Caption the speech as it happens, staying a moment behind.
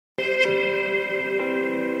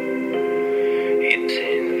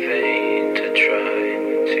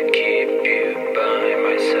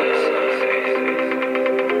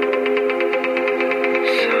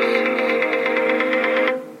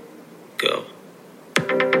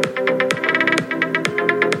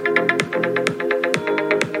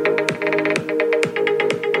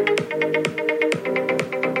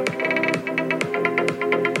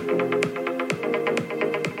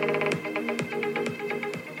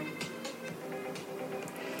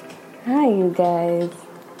Hi, you guys.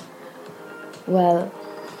 Well,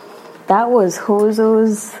 that was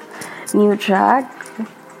Hozo's new track,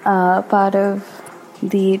 part of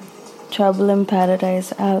the Troubles in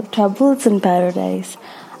Paradise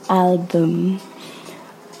album.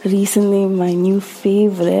 Recently, my new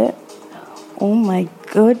favorite. Oh my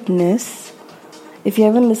goodness! If you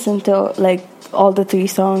haven't listened to all the 3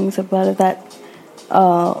 songs about that,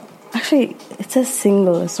 actually, it's a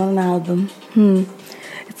single. It's not an album.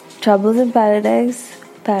 Troubles in Paradise,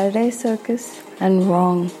 Paradise Circus, and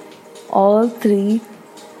Wrong. All 3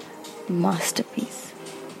 masterpiece.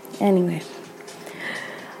 Anyway,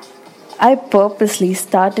 I purposely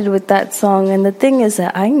started with that song, and the thing is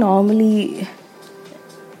that I normally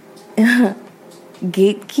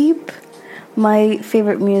gatekeep my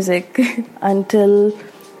favorite music until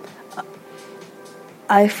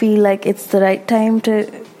I feel like it's the right time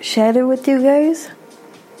to share it with you guys.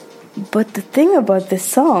 But the thing about this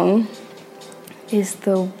song is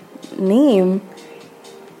the name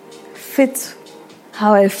fits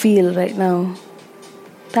how I feel right now.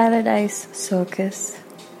 Paradise Circus.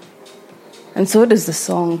 And so does the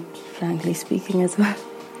song, frankly speaking, as well.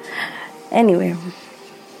 Anyway,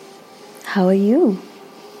 how are you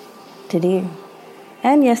today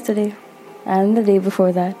and yesterday and the day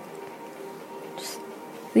before that? Just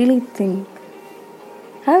really think,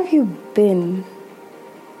 how have you been?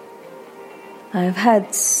 I've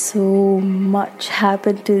had so much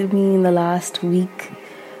happen to me in the last week.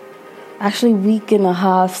 Actually, week and a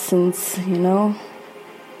half since,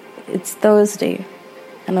 it's Thursday.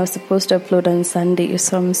 And I was supposed to upload on Sunday,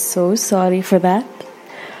 so I'm so sorry for that.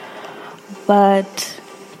 But,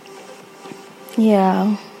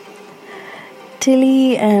 yeah.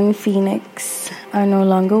 Tilly and Phoenix are no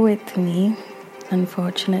longer with me,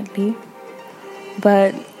 unfortunately.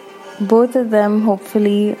 But both of them,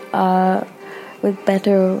 hopefully, are with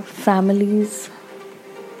better families.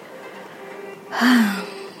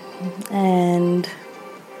 And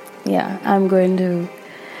yeah, I'm going to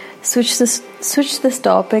switch this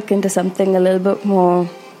topic into something a little bit more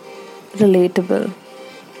relatable.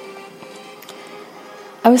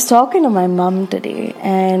 I was talking to my mom today,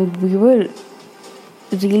 and we were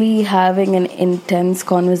really having an intense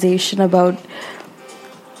conversation about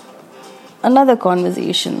another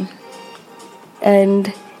conversation.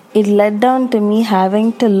 And it led down to me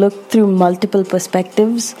having to look through multiple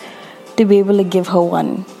perspectives to be able to give her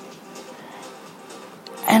one.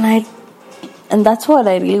 And that's what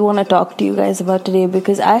I really want to talk to you guys about today,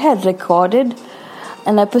 because I had recorded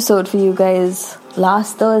an episode for you guys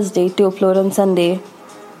last Thursday to upload on Sunday,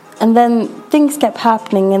 and then things kept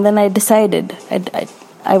happening, and then I decided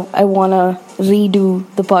I want to redo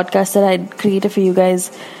the podcast that I'd created for you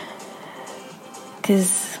guys,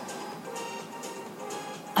 because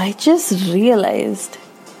I just realized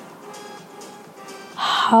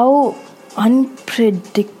how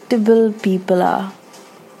unpredictable people are.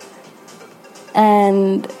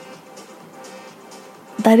 And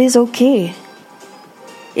that is okay.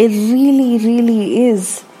 It really, really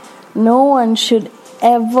is. No one should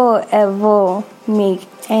ever make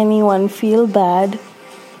anyone feel bad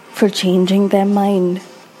for changing their mind.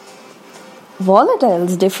 Volatile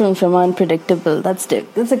is different from unpredictable. That's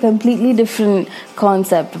a completely different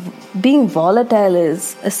concept. Being volatile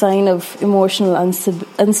is a sign of emotional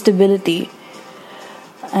instability.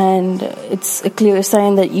 And it's a clear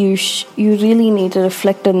sign that you really need to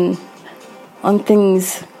reflect on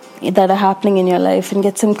things that are happening in your life and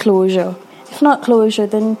get some closure. If not closure,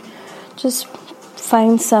 then just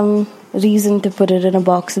find some reason to put it in a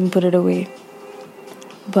box and put it away.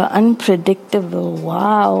 But unpredictable,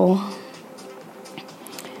 wow.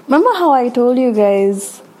 Remember how I told you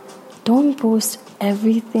guys, don't post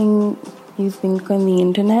everything you think on the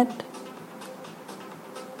internet?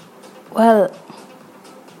 Well,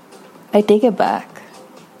 I take it back.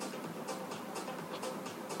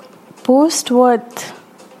 Post what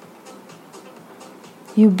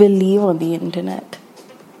you believe on the internet.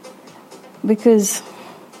 Because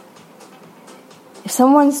if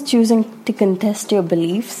someone's choosing to contest your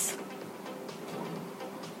beliefs,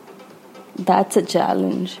 that's a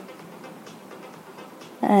challenge.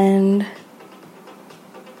 And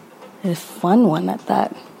a fun one at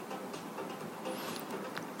that.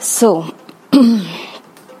 So,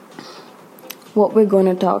 what we're going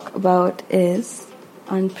to talk about is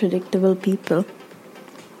unpredictable people.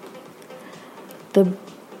 The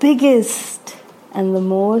biggest and the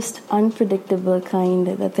most unpredictable kind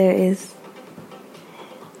that there is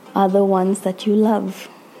are the ones that you love.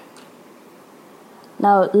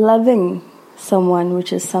 Now, loving someone,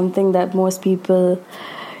 which is something that most people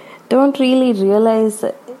don't really realize,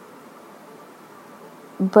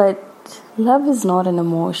 but love is not an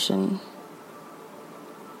emotion.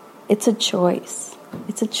 It's a choice.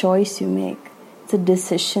 It's a choice you make. It's a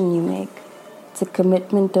decision you make. It's a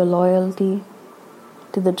commitment to loyalty,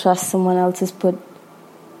 to the trust someone else has put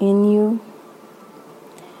in you.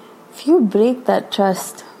 If you break that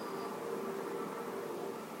trust,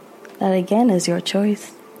 that again is your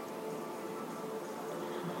choice.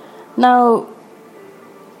 Now,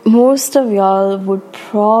 most of y'all would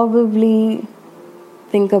probably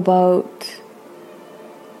think about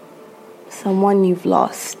someone you've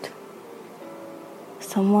lost.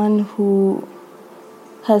 Someone who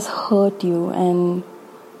has hurt you and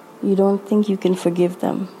you don't think you can forgive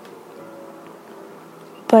them.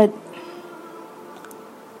 But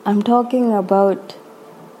I'm talking about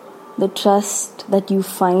the trust that you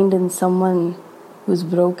find in someone who's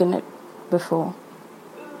broken it before.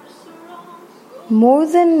 More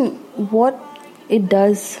than what it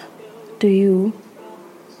does to you,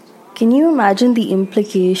 can you imagine the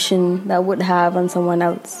implication that would have on someone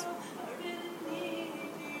else?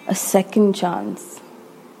 A second chance,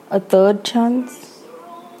 a third chance,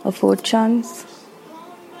 a fourth chance?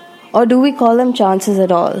 Or do we call them chances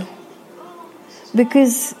at all?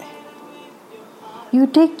 Because you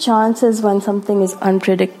take chances when something is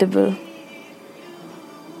unpredictable.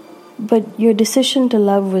 But your decision to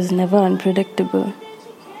love was never unpredictable.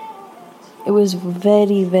 It was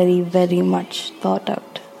very, very, very much thought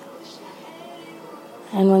out.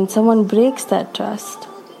 And when someone breaks that trust,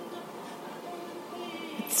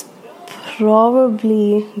 it's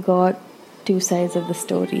probably got two sides of the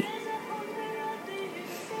story.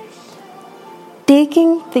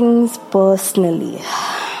 Taking things personally,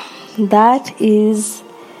 that is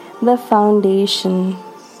the foundation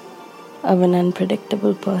of an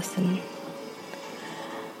unpredictable person.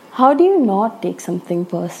 How do you not take something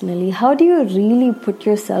personally? How do you really put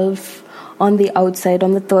yourself on the outside,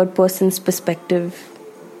 on the third person's perspective?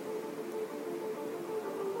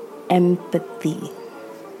 Empathy.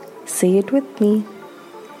 Say it with me.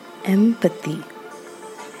 Empathy.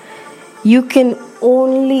 You can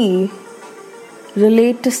only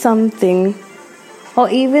relate to something or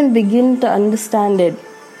even begin to understand it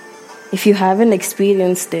if you haven't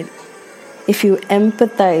experienced it. If you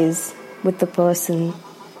empathize with the person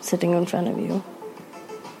sitting in front of you.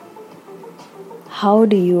 How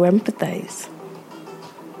do you empathize?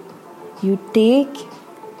 You take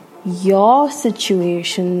your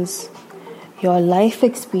situations, your life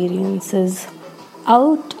experiences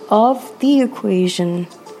out of the equation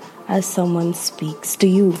as someone speaks to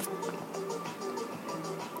you.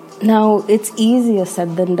 Now, it's easier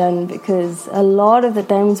said than done because a lot of the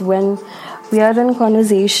times when we are in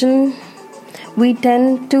conversation, we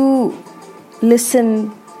tend to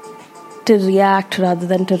listen to react rather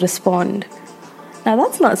than to respond. Now,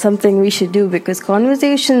 that's not something we should do because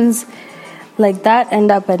conversations like that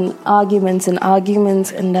end up in arguments, and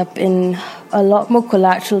arguments end up in a lot more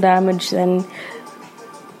collateral damage than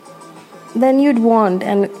you'd want,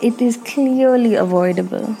 and it is clearly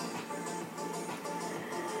avoidable.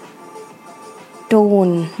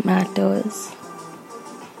 Tone matters.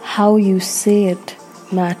 How you say it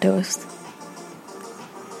matters.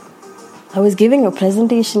 I was giving a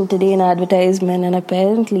presentation today in advertisement, and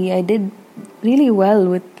apparently I did really well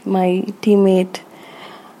with my teammate,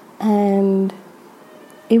 and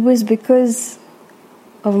it was because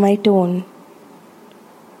of my tone.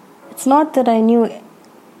 It's not that I knew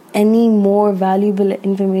any more valuable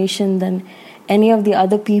information than any of the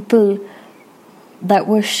other people that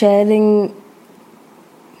were sharing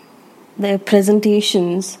their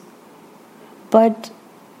presentations, but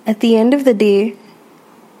at the end of the day,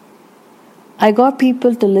 I got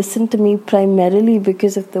people to listen to me primarily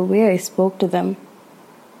because of the way I spoke to them.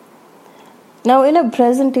 Now, in a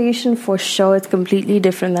presentation, for sure, it's completely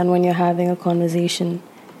different than when you're having a conversation.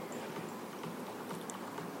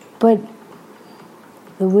 But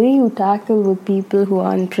the way you tackle with people who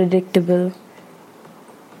are unpredictable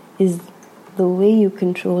is the way you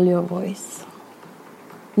control your voice.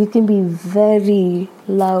 You can be very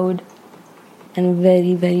loud and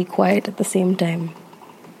very, very quiet at the same time.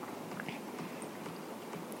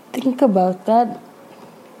 Think about that.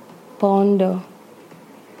 Ponder.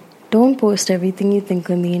 Don't post everything you think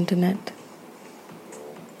on the internet.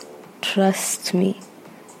 Trust me.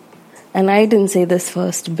 And I didn't say this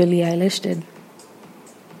first, Billie Eilish did.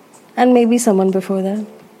 And maybe someone before that.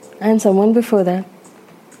 And someone before that.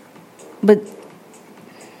 But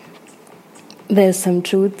there's some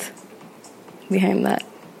truth behind that.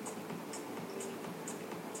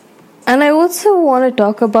 And I also want to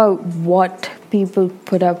talk about what people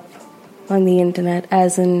put up on the internet,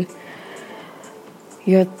 as in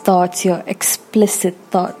your thoughts, your explicit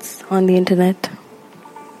thoughts on the internet.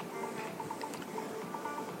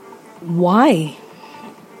 Why?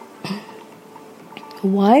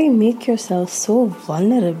 Why make yourself so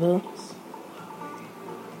vulnerable?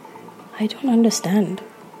 I don't understand.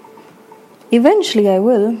 Eventually I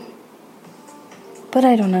will, but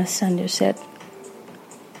I don't understand your shit.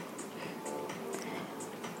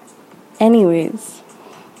 Anyways,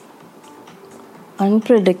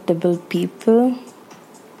 unpredictable people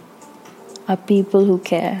are people who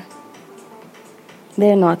care.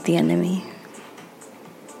 They're not the enemy.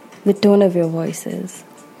 The tone of your voice is.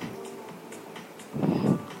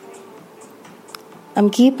 I'm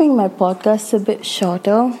keeping my podcasts a bit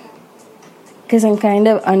shorter because I'm kind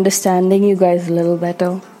of understanding you guys a little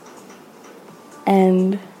better.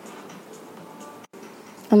 And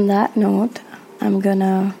on that note, I'm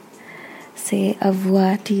gonna say au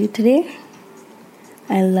revoir to you today.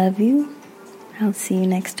 I love you. I'll see you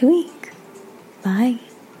next week. Bye.